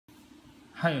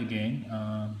Hi again,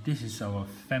 this is our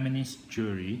feminist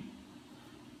jewelry.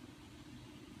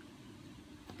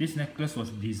 This necklace was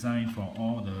designed for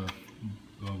all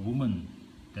the women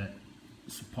that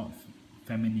support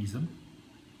feminism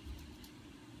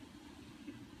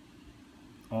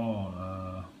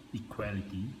or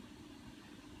equality.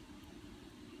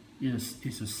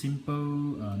 It's a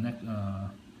simple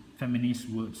feminist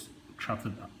words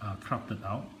crafted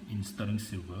out in sterling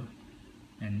silver,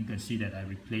 and you can see that I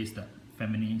replaced the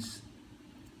feminist.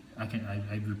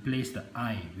 I replaced the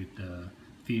I with the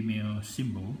female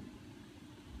symbol.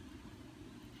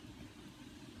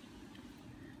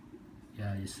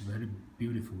 Yeah, it's very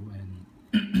beautiful,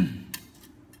 and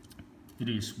it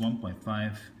is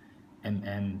 1.5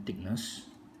 mm thickness.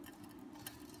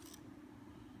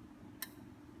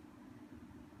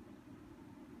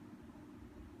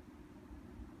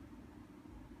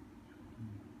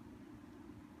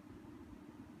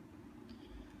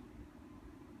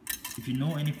 If you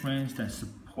know any friends that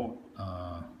support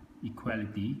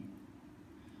equality,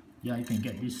 yeah, you can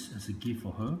get this as a gift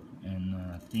for her, and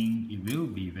I think it will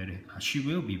be she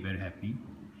will be very happy.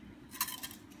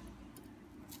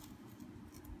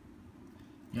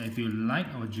 Yeah, if you like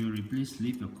our jewelry, please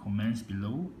leave your comments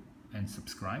below and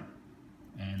subscribe,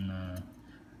 and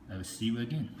I will see you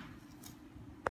again.